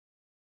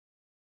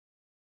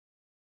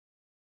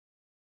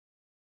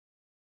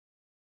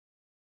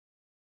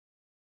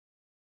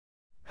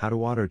How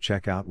to auto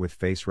checkout with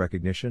face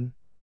recognition?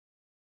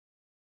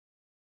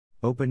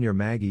 Open your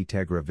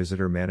MagEtegra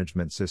visitor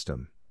management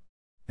system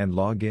and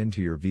log in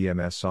to your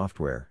VMS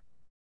software.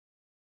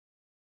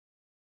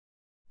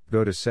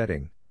 Go to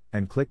Setting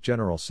and click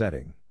General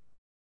Setting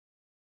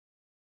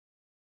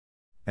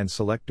and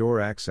select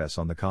Door Access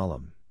on the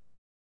column.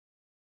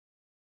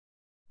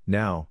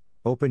 Now,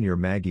 open your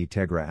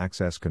MagEtegra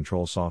Access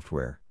Control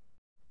software.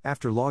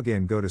 After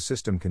login, go to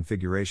System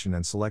Configuration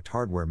and select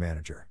Hardware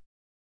Manager.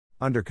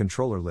 Under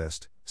Controller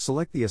List,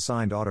 select the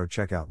assigned Auto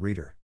Checkout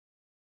Reader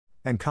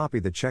and copy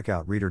the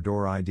Checkout Reader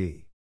Door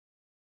ID.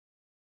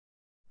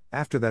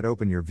 After that,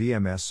 open your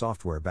VMS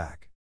software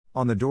back.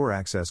 On the Door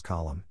Access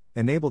column,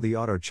 enable the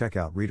Auto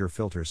Checkout Reader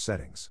Filters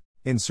settings.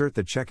 Insert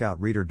the Checkout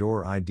Reader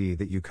Door ID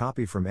that you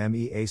copy from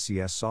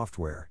ME-VMS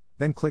software,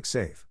 then click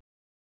Save.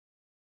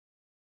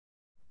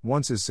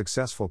 Once is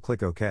successful,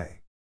 click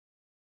OK.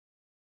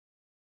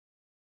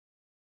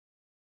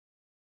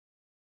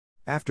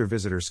 After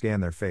visitors scan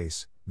their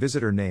face,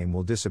 visitor name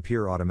will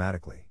disappear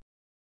automatically.